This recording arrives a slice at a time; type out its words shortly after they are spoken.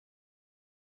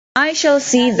I shall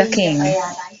see the King.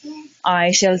 I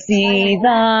shall see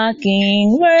the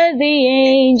King where the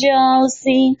angels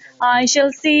sing. I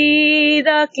shall see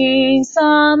the King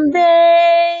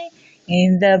someday.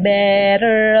 In the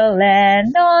better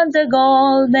land on the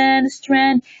golden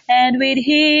strand, and with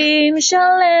him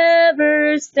shall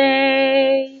ever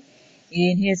stay.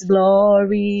 In his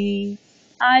glory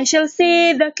I shall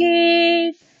see the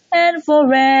King, and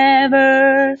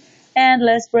forever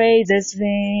endless praises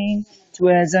sing.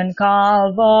 'Twas on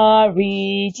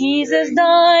Calvary Jesus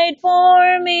died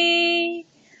for me.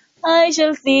 I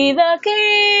shall see the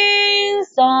King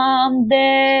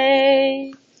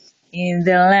someday. In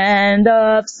the land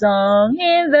of song,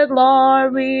 in the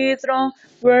glory throng,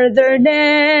 where there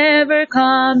never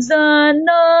comes a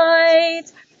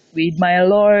night. With my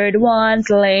Lord once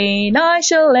slain, I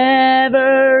shall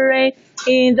ever reign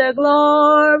in the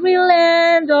glory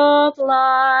land of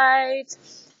light.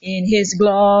 In his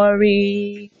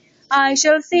glory I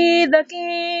shall see the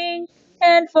King,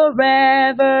 and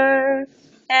forever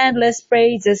endless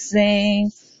praises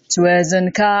sing. 'Twas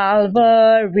on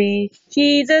Calvary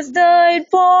Jesus died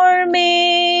for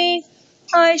me.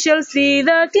 I shall see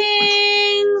the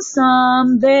King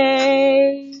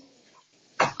someday.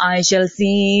 I shall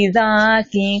see the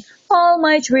King, all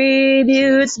my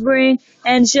tributes bring,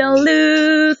 and shall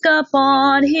look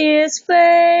upon his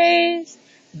face.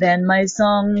 Then my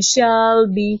song shall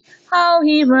be how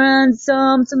he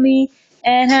ransomed me,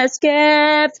 and has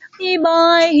kept me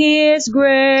by his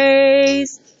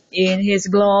grace. In his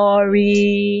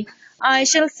glory I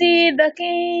shall see the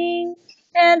King,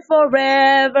 and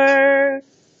forever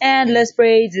endless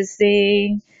praises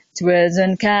sing. 'Twas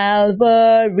on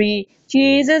Calvary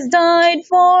Jesus died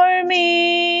for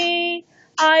me.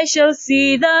 I shall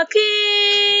see the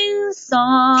King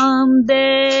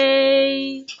someday.